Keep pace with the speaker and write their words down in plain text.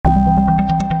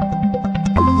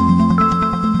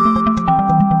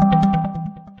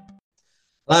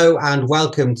Hello and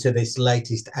welcome to this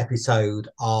latest episode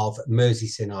of Mersey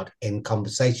Synod in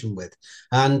Conversation With.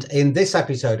 And in this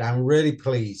episode, I'm really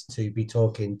pleased to be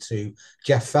talking to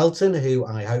Geoff Felton, who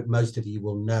I hope most of you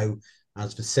will know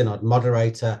as the Synod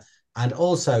moderator, and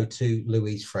also to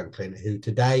Louise Franklin, who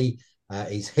today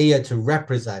is here to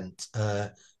represent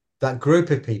that group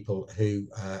of people who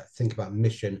think about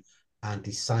mission and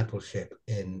discipleship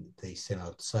in the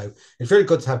Synod. So it's really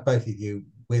good to have both of you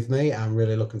with me. I'm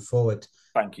really looking forward.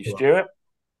 Thank you, Stuart.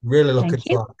 Really looking Thank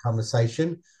to you. our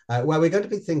conversation where we're going to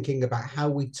be thinking about how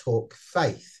we talk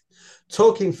faith.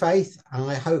 Talking faith,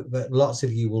 I hope that lots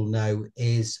of you will know,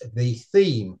 is the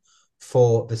theme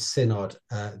for the Synod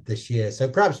this year. So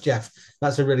perhaps, Geoff,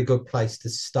 that's a really good place to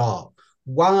start.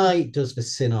 Why does the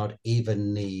Synod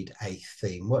even need a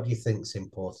theme? What do you think is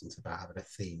important about having a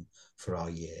theme for our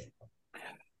year?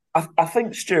 I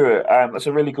think, Stuart, that's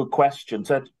a really good question.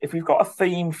 So, if we've got a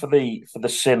theme for the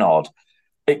synod,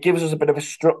 it gives us a bit of a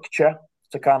structure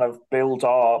to kind of build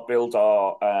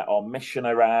our mission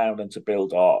around and to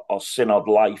build our synod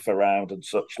life around and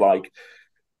such like.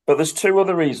 But there's two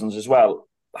other reasons as well.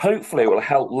 Hopefully, it will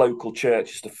help local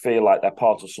churches to feel like they're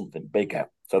part of something bigger,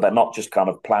 so they're not just kind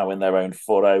of ploughing their own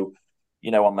furrow,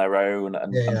 on their own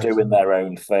and Yeah, doing absolutely. their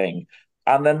own thing.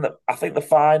 And then I think the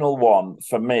final one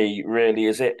for me really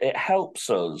is it helps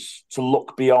us to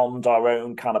look beyond our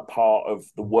own kind of part of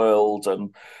the world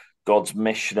and God's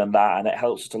mission and that, and it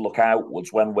helps us to look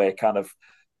outwards when we're kind of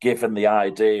given the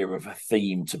idea of a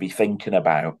theme to be thinking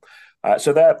about.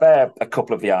 So they're a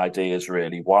couple of the ideas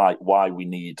really why we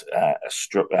need a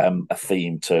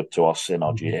theme to our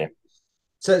synod Mhm. year.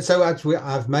 So as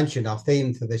I've mentioned, our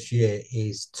theme for this year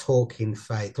is talking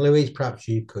faith. Louise, perhaps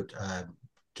you could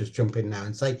just jump in now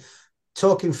and say,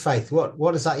 talking faith.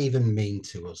 What does that even mean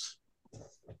to us?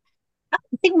 I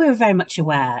think we were very much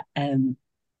aware,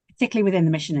 particularly within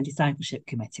the Mission and Discipleship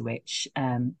Committee, which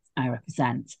I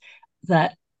represent,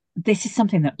 that this is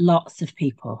something that lots of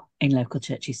people in local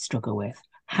churches struggle with.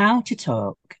 How to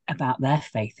talk about their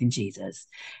faith in Jesus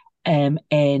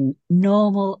in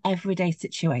normal, everyday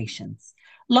situations.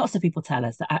 Lots of people tell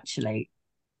us that actually,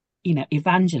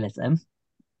 evangelism,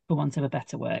 for want of a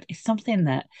better word, is something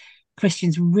that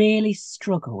Christians really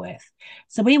struggle with.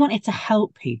 So we wanted to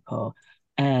help people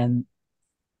um,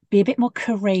 be a bit more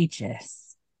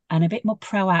courageous and a bit more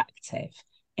proactive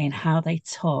in how they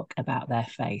talk about their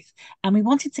faith. And we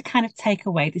wanted to kind of take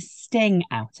away the sting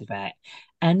out of it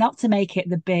and not to make it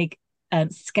the big,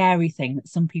 scary thing that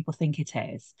some people think it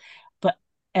is, but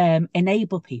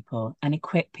enable people and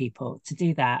equip people to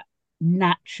do that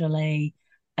naturally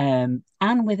and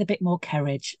with a bit more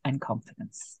courage and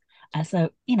confidence. So,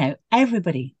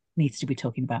 everybody needs to be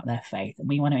talking about their faith. And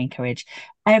we want to encourage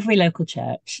every local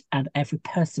church and every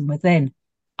person within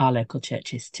our local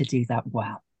churches to do that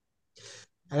well.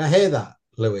 And I hear that,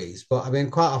 Louise, but I mean,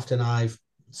 quite often I've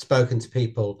spoken to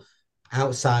people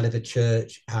outside of the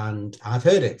church, and I've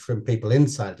heard it from people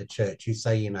inside the church who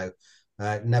say,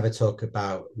 never talk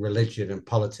about religion and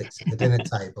politics at the dinner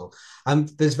table. And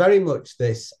there's very much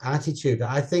this attitude that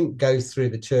I think goes through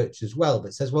the church as well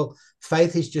that says, well,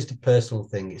 faith is just a personal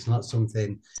thing. It's not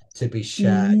something to be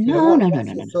shared. No, no, no, What's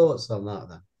no, your no, no. thoughts on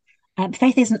that then?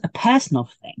 Faith isn't a personal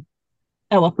thing.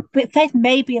 Oh, well, but faith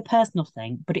may be a personal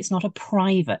thing, but it's not a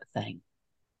private thing.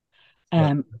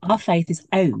 Right. Our faith is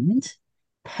owned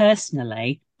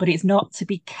personally, but it's not to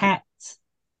be kept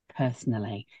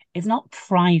personally. It's not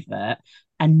private,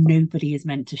 and nobody is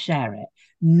meant to share it.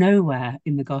 Nowhere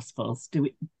in the Gospels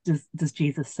does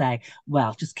Jesus say,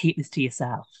 "Well, just keep this to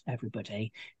yourself,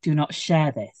 everybody. Do not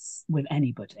share this with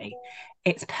anybody."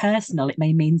 It's personal. It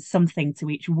may mean something to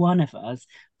each one of us,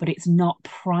 but it's not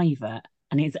private,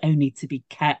 and it's only to be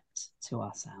kept to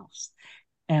ourselves.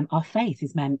 Our faith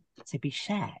is meant to be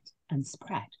shared and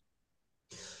spread.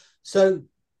 So,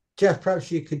 Geoff, perhaps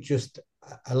you could just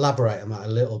elaborate on that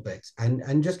a little bit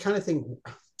and just kind of think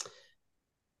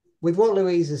with what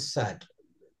Louise has said,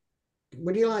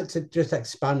 would you like to just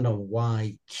expand on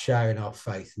why sharing our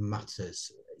faith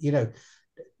matters?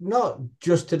 Not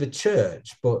just to the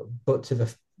church, but to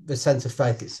the sense of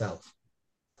faith itself.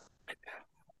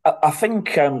 I think,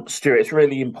 Stuart, it's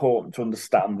really important to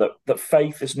understand that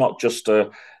faith is not just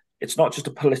a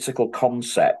political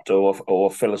concept or a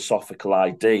philosophical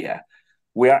idea.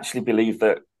 We actually believe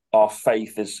that our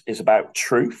faith is about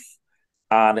truth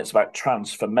and it's about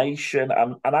transformation.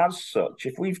 And as such,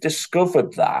 if we've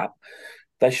discovered that,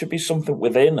 there should be something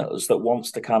within us that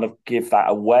wants to kind of give that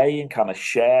away and kind of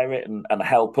share it and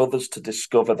help others to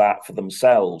discover that for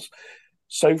themselves.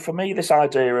 So for me, this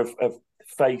idea of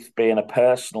faith being a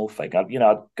personal thing.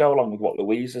 I'd go along with what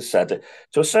Louise has said.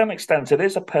 To a certain extent, it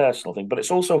is a personal thing, but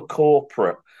it's also a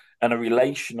corporate and a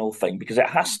relational thing because it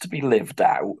has to be lived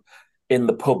out in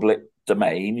the public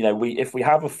domain. If we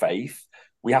have a faith,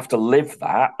 we have to live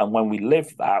that, and when we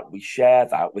live that, we share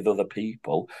that with other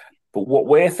people. But what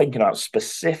we're thinking about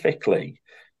specifically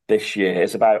this year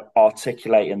is about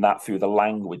articulating that through the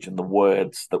language and the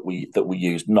words that we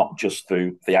use, not just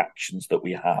through the actions that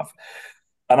we have.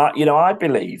 And I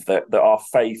believe that our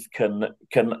faith can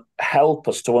help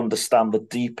us to understand the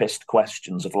deepest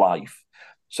questions of life.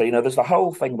 So there's the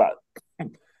whole thing about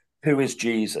who is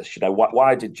Jesus?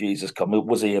 Why did Jesus come?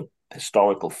 Was he a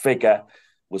historical figure?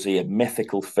 Was he a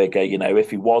mythical figure?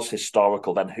 If he was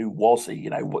historical, then who was he?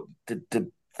 What did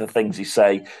the things he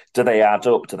say, do they add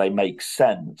up? Do they make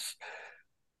sense?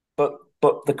 But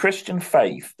the Christian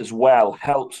faith as well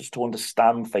helps us to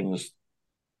understand things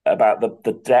about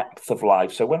the depth of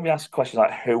life. So when we ask questions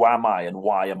like, who am I and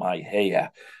why am I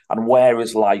here? And where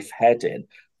is life heading?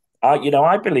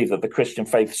 I believe that the Christian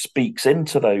faith speaks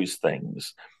into those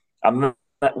things. And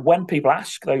that when people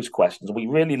ask those questions, we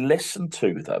really listen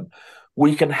to them,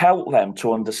 we can help them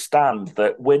to understand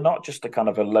that we're not just a kind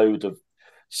of a load of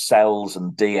cells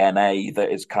and DNA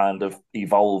that is kind of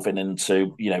evolving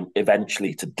into,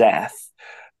 eventually to death,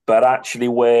 but actually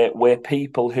we're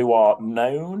people who are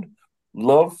known,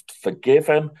 loved,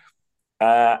 forgiven,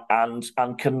 and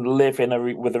can live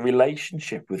with a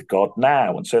relationship with God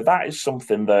now. And so that is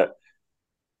something that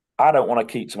I don't want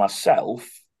to keep to myself,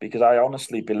 because I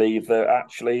honestly believe that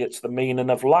actually it's the meaning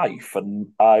of life, and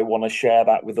I want to share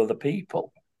that with other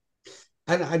people.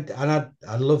 And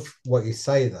I love what you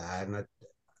say there, and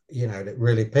it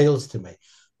really appeals to me.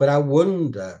 But I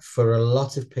wonder, for a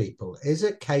lot of people, is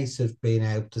it a case of being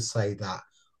able to say that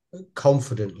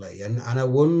confidently? And I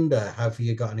wonder, have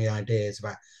you got any ideas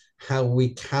about how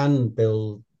we can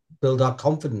build our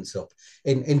confidence up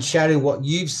in sharing what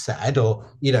you've said, or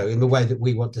in the way that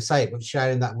we want to say it, but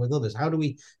sharing that with others? How do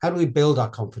we build our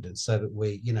confidence so that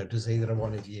we, does either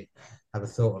one of you have a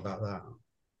thought about that?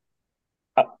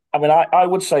 I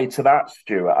would say to that,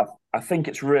 Stuart, I think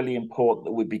it's really important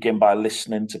that we begin by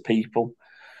listening to people,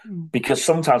 because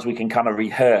sometimes we can kind of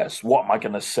rehearse, what am I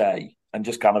going to say, and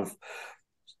just kind of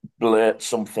blurt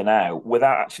something out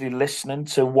without actually listening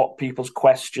to what people's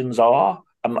questions are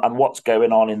and what's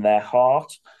going on in their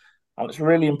heart. And it's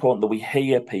really important that we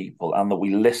hear people and that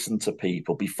we listen to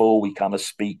people before we kind of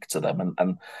speak to them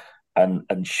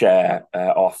and share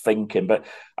our thinking. But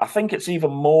I think it's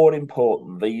even more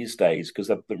important these days,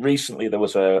 because recently there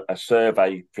was a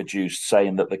survey produced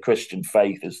saying that the Christian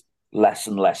faith is less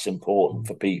and less important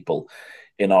for people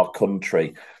in our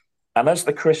country. And as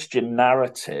the Christian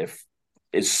narrative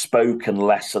is spoken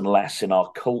less and less in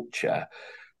our culture,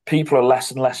 people are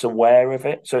less and less aware of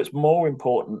it. So it's more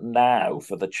important now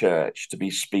for the church to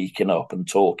be speaking up and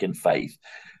talking faith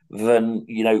than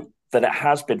it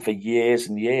has been for years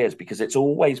and years, because it's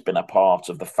always been a part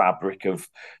of the fabric of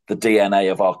the DNA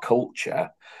of our culture,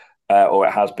 or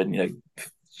it has been,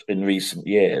 in recent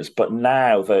years. But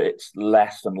now that it's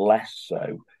less and less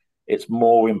so, it's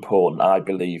more important, I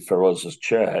believe, for us as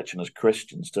church and as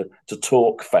Christians to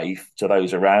talk faith to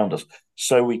those around us,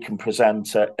 so we can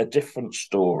present a different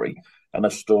story, and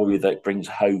a story that brings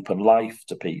hope and life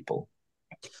to people.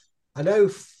 I know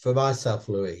for myself,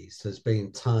 Louise, there's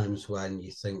been times when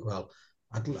you think, well,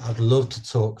 I'd love to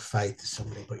talk faith to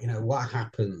somebody, but what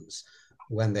happens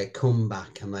when they come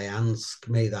back and they ask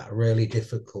me that really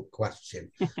difficult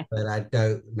question that I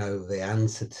don't know the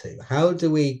answer to? How do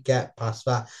we get past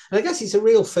that? And I guess it's a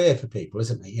real fear for people,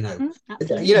 isn't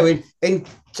it?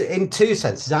 In two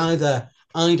senses: either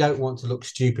I don't want to look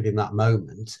stupid in that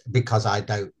moment because I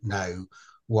don't know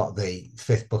what the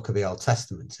fifth book of the Old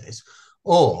Testament is,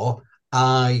 or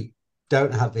I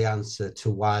don't have the answer to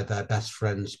why their best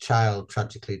friend's child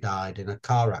tragically died in a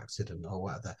car accident or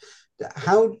whatever.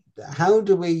 How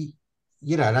do we,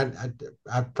 and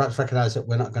I perhaps recognise that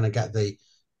we're not going to get the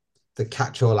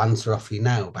catch-all answer off you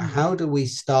now, but how do we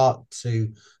start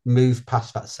to move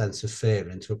past that sense of fear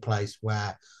into a place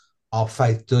where our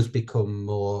faith does become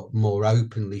more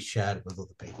openly shared with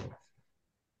other people?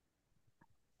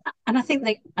 And I think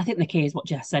the key is what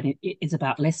Geoff said. It is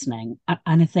about listening.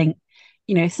 And I think,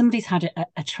 if somebody's had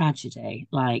a tragedy,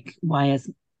 like why has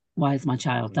my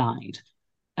child died?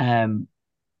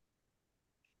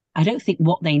 I don't think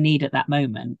what they need at that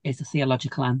moment is a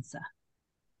theological answer.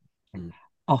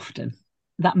 Often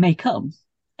that may come.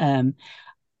 I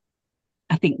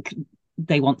think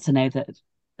they want to know that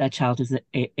their child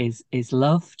is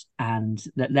loved, and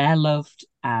that they're loved,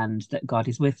 and that God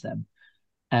is with them.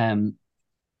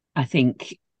 I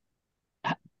think,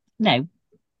 no,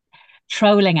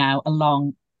 trolling out a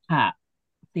long pat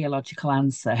theological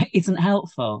answer isn't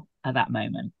helpful at that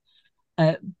moment.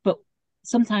 But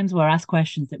sometimes we're asked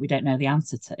questions that we don't know the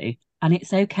answer to, and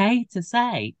it's okay to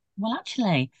say, well,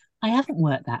 actually, I haven't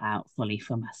worked that out fully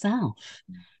for myself.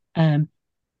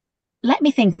 Let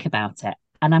me think about it,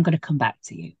 and I'm going to come back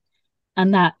to you.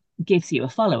 And that gives you a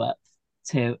follow-up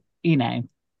to,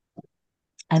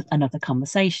 another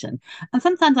conversation. And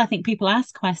sometimes I think people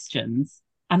ask questions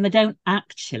and they don't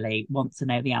actually want to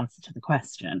know the answer to the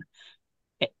question.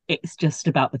 It's just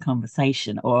about the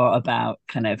conversation, or about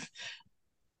kind of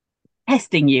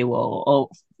testing you, or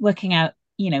working out,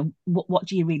 what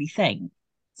do you really think?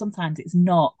 Sometimes it's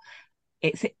not.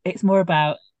 It's more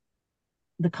about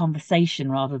the conversation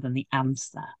rather than the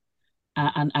answer.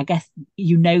 And I guess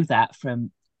that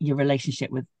from your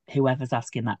relationship with whoever's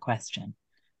asking that question.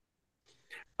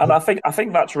 And I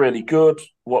think that's really good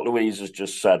what Louise has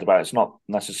just said about it's not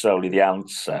necessarily the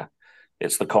answer,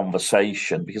 it's the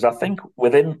conversation. Because I think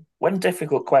when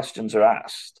difficult questions are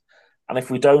asked, and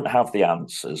if we don't have the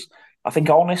answers, I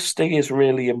think honesty is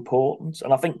really important.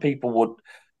 And I think people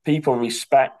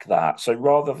respect that. So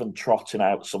rather than trotting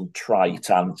out some trite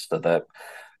answer that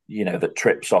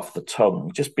trips off the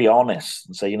tongue, just be honest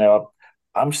and say,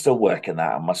 I'm still working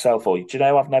that on myself. Or,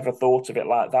 I've never thought of it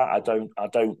like that. I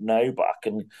don't know, but I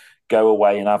can go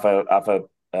away and have a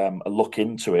look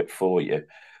into it for you.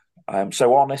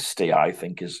 So honesty, I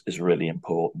think, is really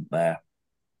important there.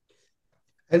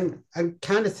 And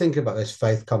kind of think about those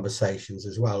faith conversations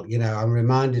as well. I'm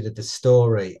reminded of the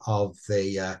story of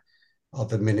the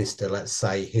minister, let's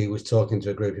say, who was talking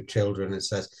to a group of children and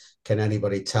says, "Can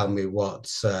anybody tell me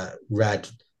what's red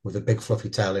with a big fluffy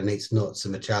tail and eats nuts?"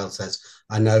 And the child says,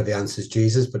 "I know the answer is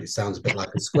Jesus, but it sounds a bit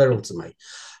like a squirrel to me."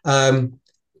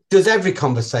 Does every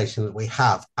conversation that we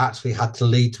have actually have to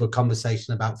lead to a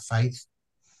conversation about faith?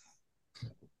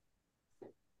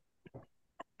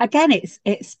 Again,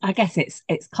 I guess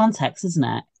it's context,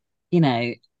 isn't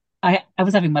it? I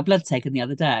was having my blood taken the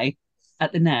other day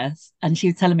at the nurse, and she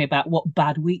was telling me about what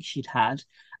bad week she'd had,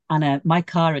 and my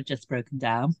car had just broken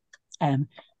down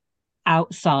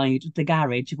outside the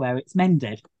garage where it's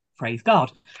mended. Praise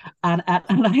God. And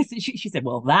she said,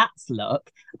 "Well, that's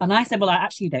luck." And I said, "Well, I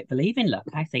actually don't believe in luck.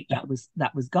 I think that was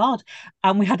God."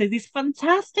 And we had this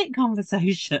fantastic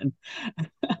conversation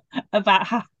about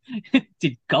how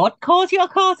did God cause your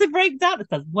car to break down? It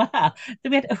says, well, so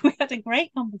we had a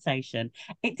great conversation.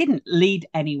 It didn't lead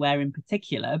anywhere in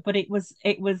particular, but it was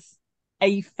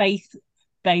a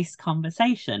faith-based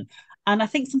conversation. And I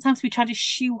think sometimes we try to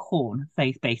shoehorn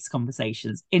faith-based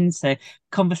conversations into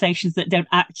conversations that don't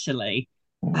actually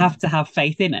have to have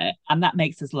faith in it. And that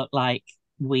makes us look like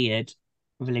weird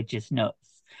religious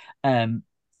nuts. But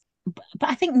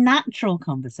I think natural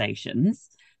conversations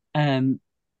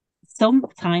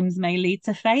sometimes may lead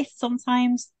to faith,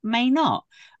 sometimes may not.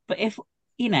 But if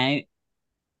we're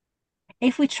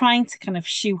trying to kind of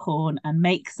shoehorn and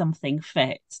make something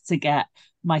fit to get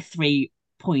my 3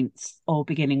 points all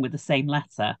beginning with the same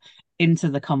letter into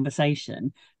the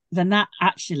conversation, then that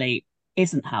actually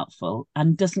isn't helpful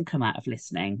and doesn't come out of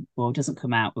listening, or doesn't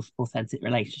come out of authentic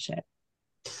relationship.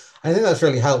 I think that's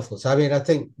really helpful. So, I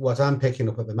think what I'm picking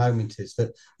up at the moment is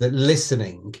that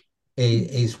listening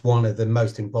is one of the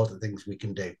most important things we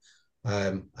can do.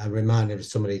 I'm reminded of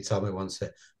somebody told me once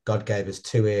that God gave us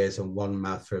 2 ears and 1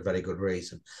 mouth for a very good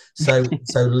reason. So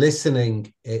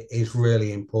listening is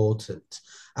really important.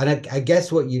 And I guess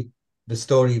the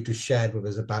story you just shared with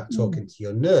us about talking to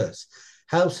your nurse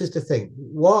helps us to think,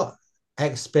 what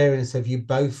experience have you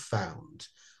both found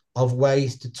of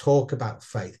ways to talk about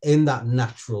faith in that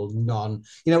natural,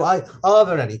 are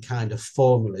there any kind of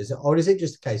formulas, or is it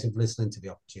just a case of listening to the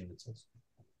opportunities?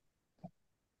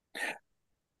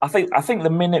 I think the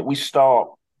minute we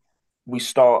start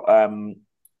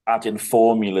adding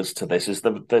formulas to this is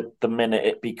the minute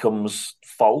it becomes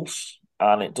false,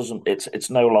 and it's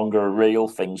no longer a real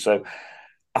thing. So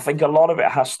I think a lot of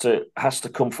it has to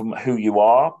come from who you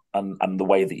are and the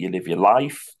way that you live your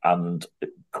life, and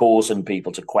causing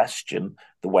people to question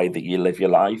the way that you live your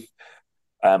life,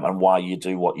 and why you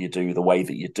do what you do the way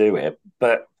that you do it.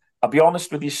 But I'll be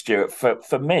honest with you, Stuart,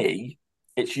 for me,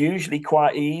 it's usually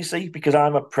quite easy because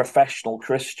I'm a professional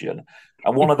Christian.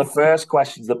 And one of the first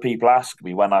questions that people ask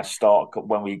me when I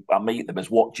meet them is,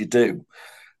 "What do you do?"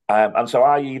 And so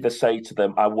I either say to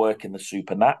them, "I work in the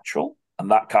supernatural,"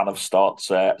 and that kind of starts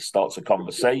a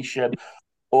conversation,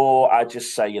 or I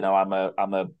just say,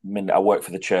 I work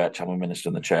for the church. I'm a minister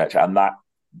in the church, and that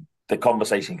the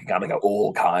conversation can kind of go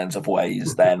all kinds of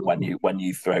ways. Then when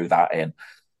you throw that in.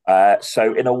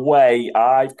 So in a way,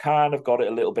 I've kind of got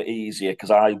it a little bit easier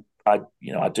because I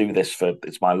I do this for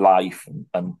it's my life,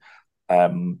 and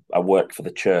I work for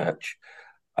the church.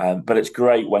 But it's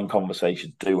great when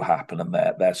conversations do happen and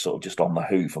they're sort of just on the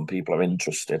hoof and people are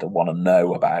interested and want to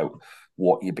know about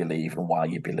what you believe and why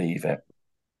you believe it.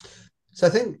 So I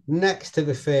think next to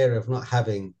the fear of not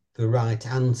having the right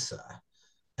answer,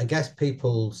 I guess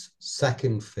people's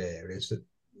second fear is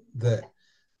that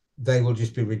they will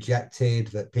just be rejected,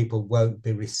 that people won't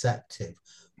be receptive.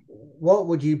 What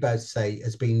would you both say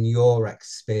has been your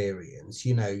experience?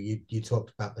 You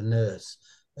talked about the nurse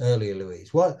earlier,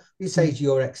 Louise. What do you say is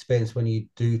your experience when you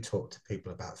do talk to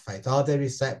people about faith? Are they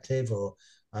receptive, or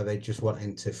are they just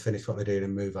wanting to finish what they're doing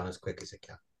and move on as quick as they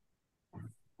can?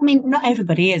 I mean, not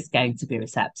everybody is going to be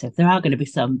receptive. There are going to be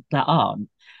some that aren't.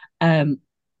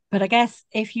 But I guess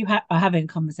if you are having a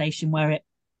conversation where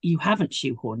you haven't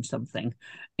shoehorned something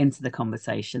into the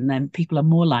conversation, then people are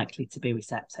more likely to be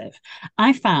receptive.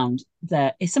 I found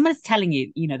that if someone's telling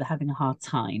you, they're having a hard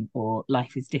time or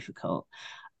life is difficult,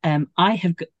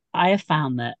 I have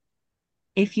found that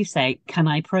if you say, "Can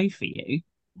I pray for you?"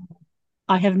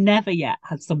 I have never yet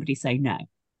had somebody say no.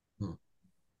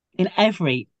 In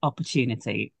every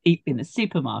opportunity, in the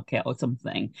supermarket or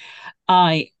something,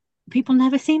 people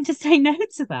never seem to say no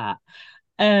to that.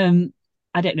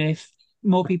 I don't know if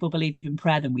more people believe in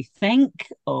prayer than we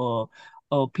think, or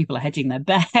people are hedging their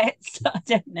bets. I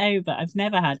don't know, but I've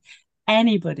never had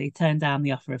anybody turn down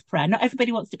the offer of prayer. Not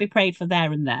everybody wants to be prayed for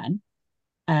there and then,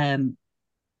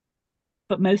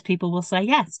 but most people will say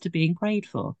yes to being prayed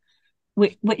for,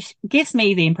 which gives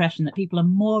me the impression that people are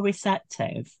more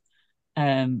receptive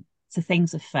to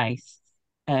things of faith,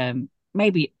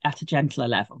 maybe at a gentler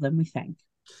level than we think.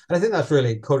 And I think that's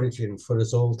really encouraging for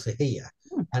us all to hear.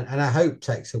 And I hope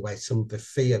takes away some of the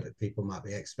fear that people might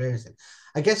be experiencing.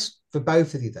 I guess for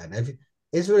both of you then,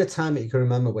 is there a time that you can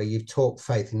remember where you've talked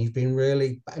faith and you've been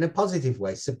really, in a positive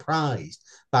way, surprised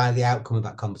by the outcome of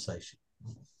that conversation?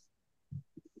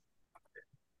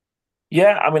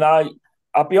 Yeah, I mean,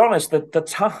 I'll be honest, the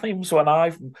times when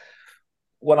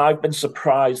I've been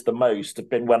surprised the most have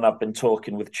been when I've been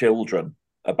talking with children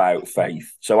about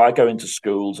faith. So I go into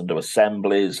schools and do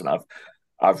assemblies, and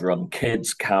I've run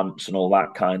kids camps and all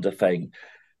that kind of thing.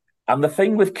 And the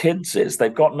thing with kids is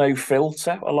they've got no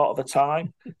filter a lot of the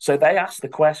time. So they ask the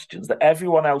questions that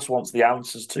everyone else wants the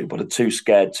answers to, but are too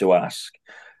scared to ask.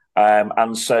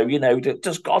 And so,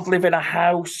 does God live in a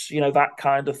house? That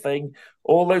kind of thing.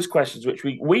 All those questions, which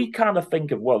we kind of think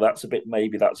of, well, that's a bit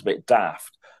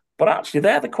daft. But actually,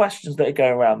 they're the questions that are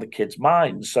going around the kids'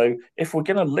 minds. So if we're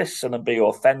going to listen and be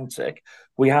authentic,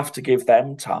 we have to give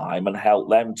them time and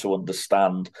help them to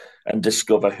understand and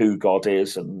discover who God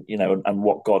is and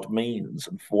what God means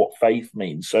and what faith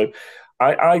means. So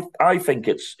I think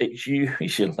it's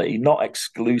usually, not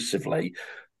exclusively,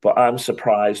 but I'm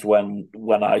surprised when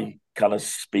I kind of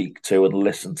speak to and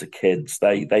listen to kids,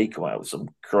 they come out with some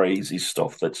crazy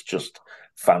stuff that's just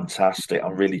fantastic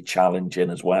and really challenging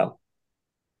as well.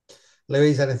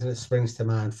 Louise, anything that springs to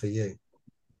mind for you?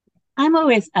 I'm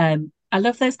always, I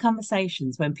love those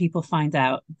conversations when people find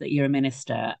out that you're a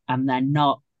minister and they're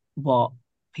not what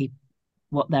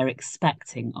they're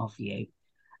expecting of you.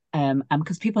 And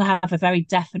because people have a very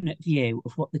definite view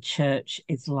of what the church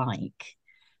is like,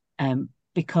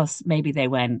 because maybe they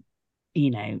went,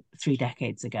 3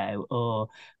 decades ago,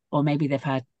 or maybe they've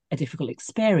had a difficult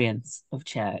experience of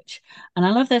church. And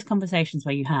I love those conversations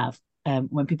where you have,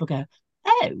 when people go,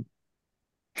 "Oh,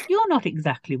 you're not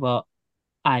exactly what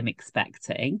I'm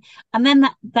expecting." And then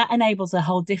that enables a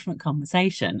whole different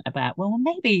conversation about, well,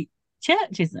 maybe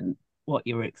church isn't what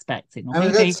you were expecting. Or I was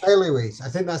maybe... going to say, Louise, I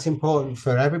think that's important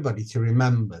for everybody to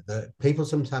remember, that people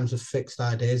sometimes have fixed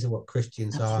ideas of what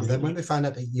Christians Absolutely. are. And then when they find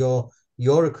out that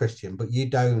you're a Christian, but you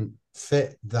don't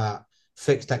fit that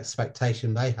fixed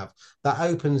expectation they have, that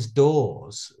opens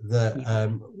doors that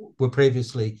were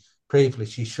previously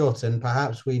shut. And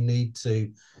perhaps we need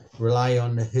to rely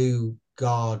on who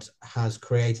God has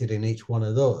created in each one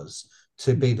of us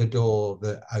to be the door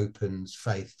that opens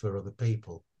faith for other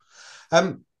people.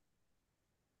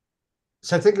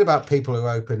 So thinking about people who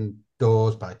open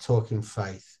doors by talking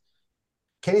faith,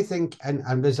 can you think,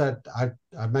 and as I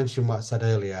mentioned what I said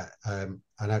earlier, I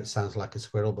know it sounds like a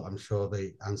squirrel, but I'm sure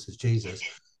the answer is Jesus.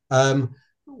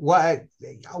 What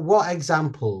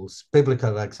examples,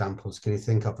 biblical examples, can you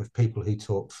think of people who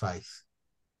talk faith?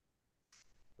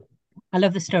 I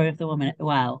love the story of the woman at the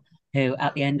well, who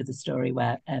at the end of the story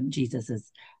where Jesus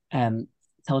has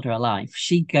told her a life,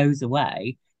 she goes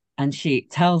away and she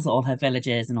tells all her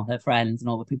villagers and all her friends and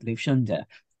all the people who've shunned her,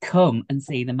 "Come and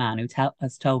see the man who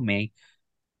has told me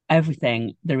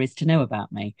everything there is to know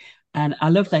about me." And I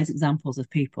love those examples of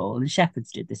people, and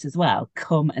shepherds did this as well.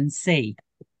 Come and see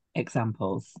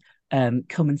examples. Come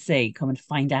and see, come and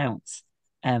find out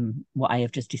what I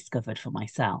have just discovered for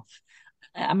myself.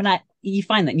 I mean, you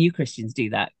find that new Christians do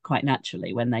that quite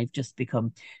naturally when they've just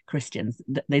become Christians.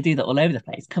 They do that all over the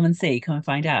place. Come and see, come and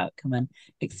find out, come and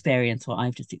experience what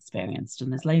I've just experienced.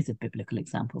 And there's loads of biblical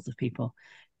examples of people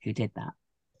who did that.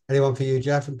 Anyone for you,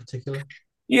 Geoff, in particular?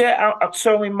 Yeah,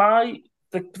 so I mean,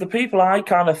 the people I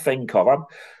kind of think of, I'm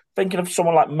thinking of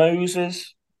someone like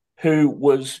Moses, who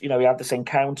was, he had this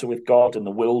encounter with God in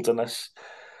the wilderness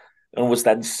and was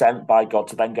then sent by God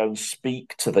to then go and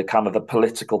speak to the kind of the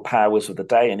political powers of the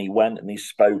day. And he went and he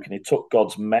spoke and he took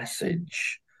God's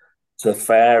message to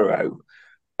Pharaoh.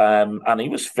 And he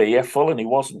was fearful and he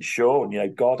wasn't sure.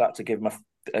 And, God had to give him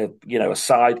a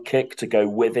sidekick to go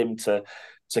with him to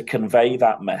convey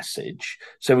that message.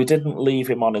 So he didn't leave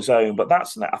him on his own. But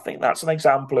I think that's an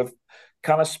example of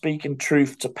kind of speaking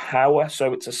truth to power.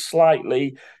 So it's a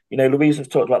slightly, Louise has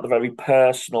talked about the very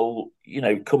personal,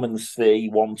 come and see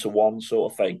one-to-one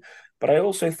sort of thing. But I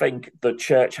also think the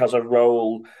church has a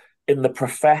role in the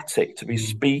prophetic to be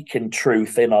speaking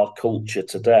truth in our culture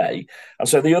today. And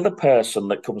so the other person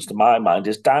that comes to my mind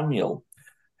is Daniel,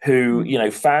 who,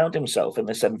 found himself in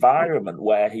this environment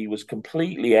where he was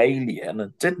completely alien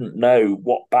and didn't know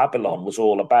what Babylon was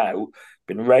all about,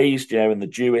 been raised, in the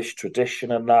Jewish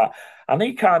tradition and that. And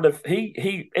he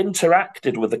he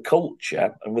interacted with the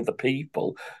culture and with the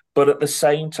people, but at the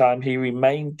same time, he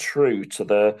remained true to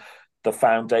the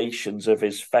foundations of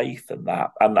his faith and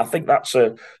that. And I think that's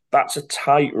a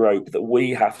tightrope that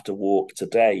we have to walk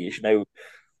today. Is,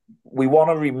 we want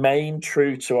to remain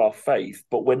true to our faith,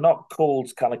 but we're not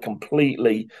called kind of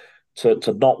completely to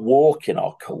not walk in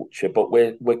our culture, but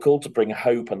we're called to bring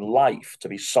hope and life, to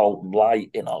be salt and light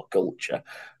in our culture.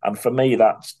 And for me,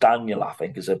 that's Daniel, I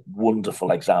think, is a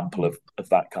wonderful example of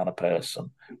that kind of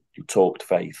person who talked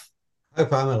faith. I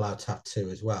hope I'm allowed to have two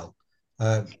as well.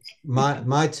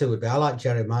 My two would be, I like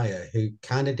Jeremiah, who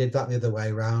kind of did that the other way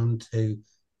around, who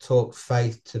talked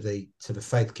faith to the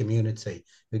faith community,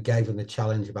 who gave them the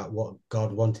challenge about what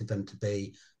God wanted them to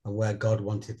be and where God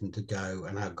wanted them to go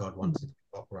and how God wanted them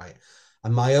to operate.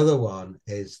 And my other one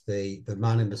is the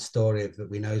man in the story that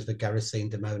we know as the Gerasene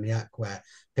demoniac, where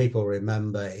people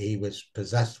remember he was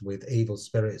possessed with evil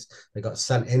spirits. They got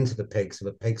sent into the pigs, so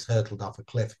the pigs hurtled off a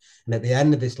cliff. And at the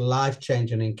end of this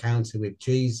life-changing encounter with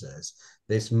Jesus,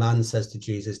 this man says to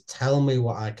Jesus, "Tell me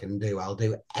what I can do. I'll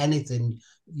do anything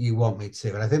you want me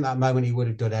to." And I think that moment he would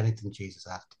have done anything Jesus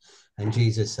asked. And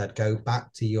Jesus said, "Go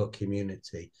back to your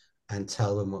community and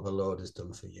tell them what the Lord has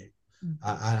done for you."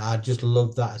 I just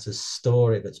love that as a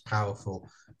story that's powerful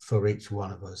for each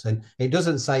one of us. And it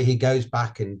doesn't say he goes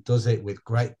back and does it with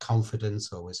great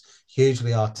confidence or was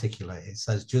hugely articulate. It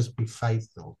says just be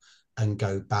faithful and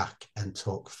go back and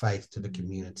talk faith to the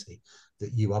community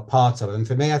that you are part of. And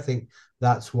for me, I think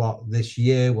that's what this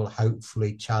year will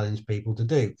hopefully challenge people to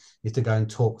do, is to go and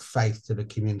talk faith to the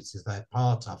communities they're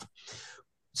part of.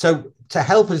 So to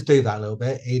help us do that a little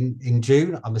bit, in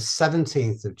June, on the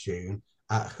 17th of June,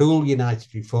 at Hoole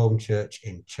United Reformed Church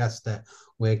in Chester,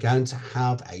 we're going to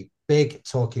have a big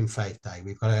Talking Faith Day.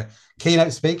 We've got a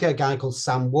keynote speaker, a guy called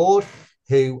Sam Ward,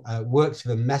 who works for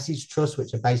the Message Trust,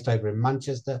 which are based over in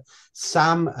Manchester.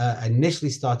 Sam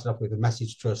initially started off with the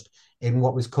Message Trust in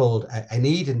what was called an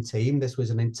Eden team. This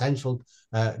was an intentional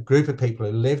group of people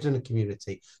who lived in a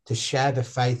community to share the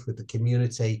faith with the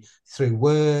community through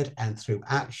word and through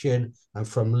action and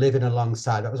from living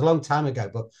alongside. That was a long time ago,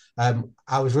 but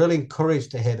I was really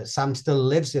encouraged to hear that Sam still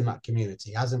lives in that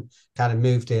community, hasn't kind of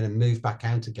moved in and moved back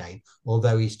out again,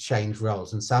 although he's changed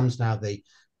roles. And Sam's now the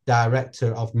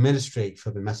director of ministry for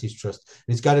the Message Trust.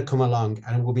 And he's going to come along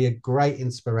and it will be a great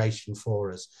inspiration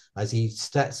for us as he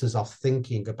sets us off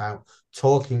thinking about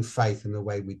talking faith and the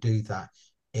way we do that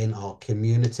in our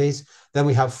communities. Then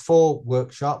we have 4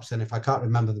 workshops, and if I can't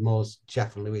remember them all,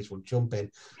 Geoff and Louise will jump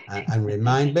in and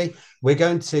remind me. We're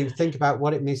going to think about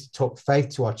what it means to talk faith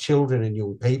to our children and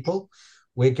young people.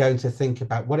 We're going to think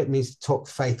about what it means to talk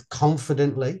faith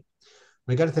confidently.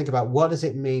 We're going to think about what does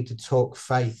it mean to talk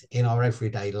faith in our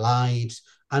everyday lives,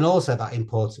 and also that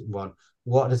important one,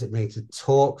 what does it mean to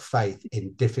talk faith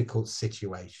in difficult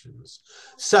situations?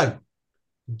 So,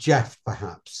 Geoff,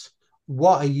 perhaps,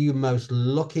 what are you most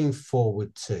looking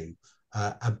forward to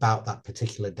about that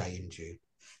particular day in June?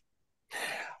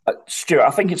 Stuart,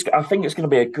 I think it's going to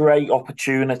be a great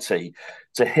opportunity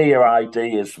to hear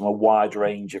ideas from a wide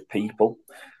range of people.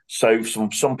 So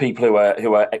some people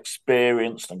who are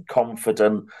experienced and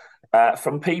confident,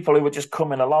 from people who are just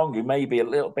coming along who may be a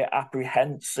little bit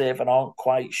apprehensive and aren't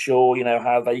quite sure,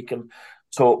 how they can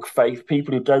talk faith,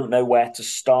 people who don't know where to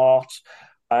start.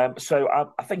 So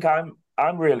I think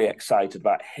I'm really excited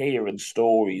about hearing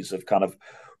stories of kind of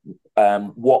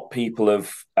what people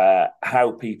have,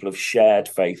 how people have shared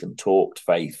faith and talked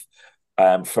faith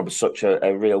from such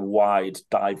a real wide,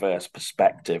 diverse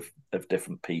perspective of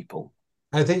different people.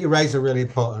 I think you raise a really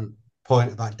important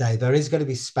point of that day. There is going to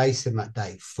be space in that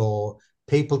day for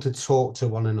people to talk to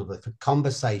one another, for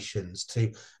conversations,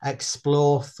 to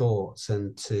explore thoughts,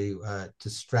 and to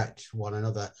stretch one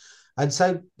another. And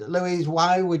so, Louise,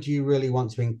 why would you really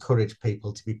want to encourage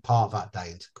people to be part of that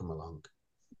day and to come along?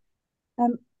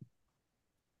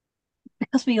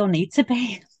 Because we all need to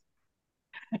be.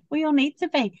 We all need to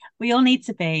be. We all need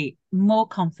to be more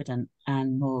confident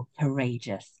and more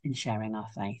courageous in sharing our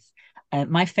faith.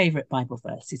 My favourite Bible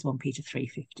verse is 1 Peter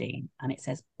 3:15, and it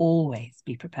says, "Always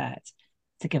be prepared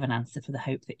to give an answer for the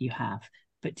hope that you have,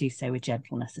 but do so with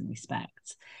gentleness and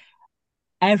respect."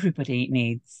 Everybody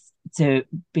needs to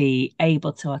be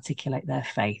able to articulate their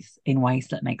faith in ways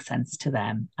that make sense to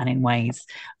them and in ways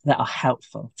that are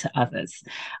helpful to others.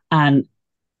 And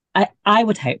I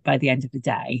would hope by the end of the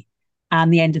day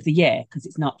and the end of the year, because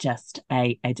it's not just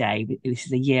a day, this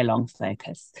is a year-long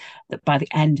focus, that by the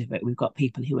end of it, we've got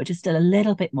people who are just a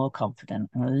little bit more confident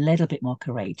and a little bit more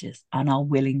courageous and are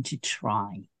willing to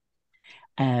try.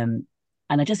 And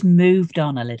are just moved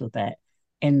on a little bit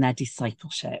in their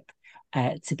discipleship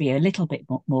to be a little bit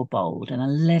more bold and a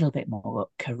little bit more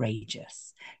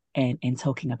courageous in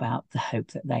talking about the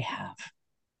hope that they have.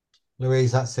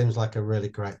 Louise, that seems like a really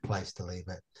great place to leave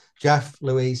it. Geoff,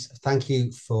 Louise, thank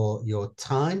you for your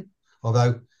time.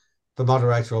 Although the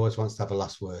moderator always wants to have a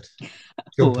last word.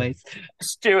 Always.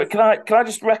 Stuart, can I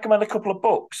just recommend a couple of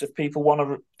books if people want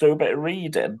to do a bit of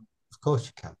reading? Of course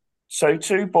you can. So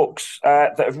 2 books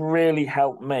that have really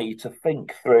helped me to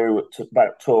think through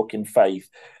about talking faith.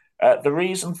 The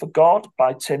Reason for God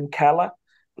by Tim Keller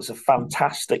was a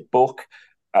fantastic book.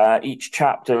 Each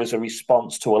chapter is a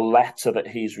response to a letter that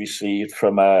he's received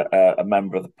from a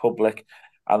member of the public.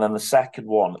 And then the second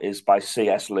one is by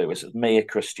C.S. Lewis, it's Mere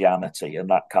Christianity. And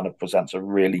that kind of presents a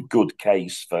really good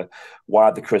case for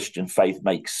why the Christian faith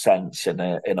makes sense in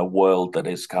a world that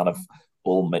is kind of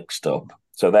all mixed up.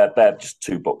 So they're just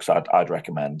 2 books I'd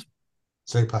recommend.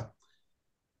 Super.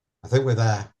 I think we're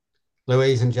there.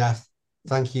 Louise and Geoff,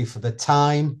 thank you for the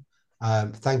time.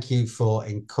 Thank you for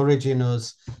encouraging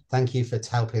us. Thank you for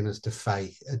helping us to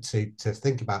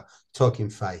think about talking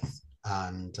faith.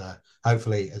 And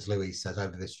hopefully, as Louise says,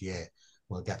 over this year,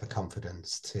 we'll get the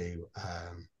confidence to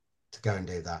go and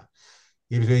do that.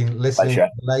 You've been listening to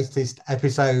the latest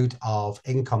episode of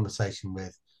In Conversation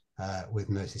with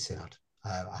Mercy Synod.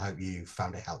 I hope you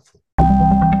found it helpful.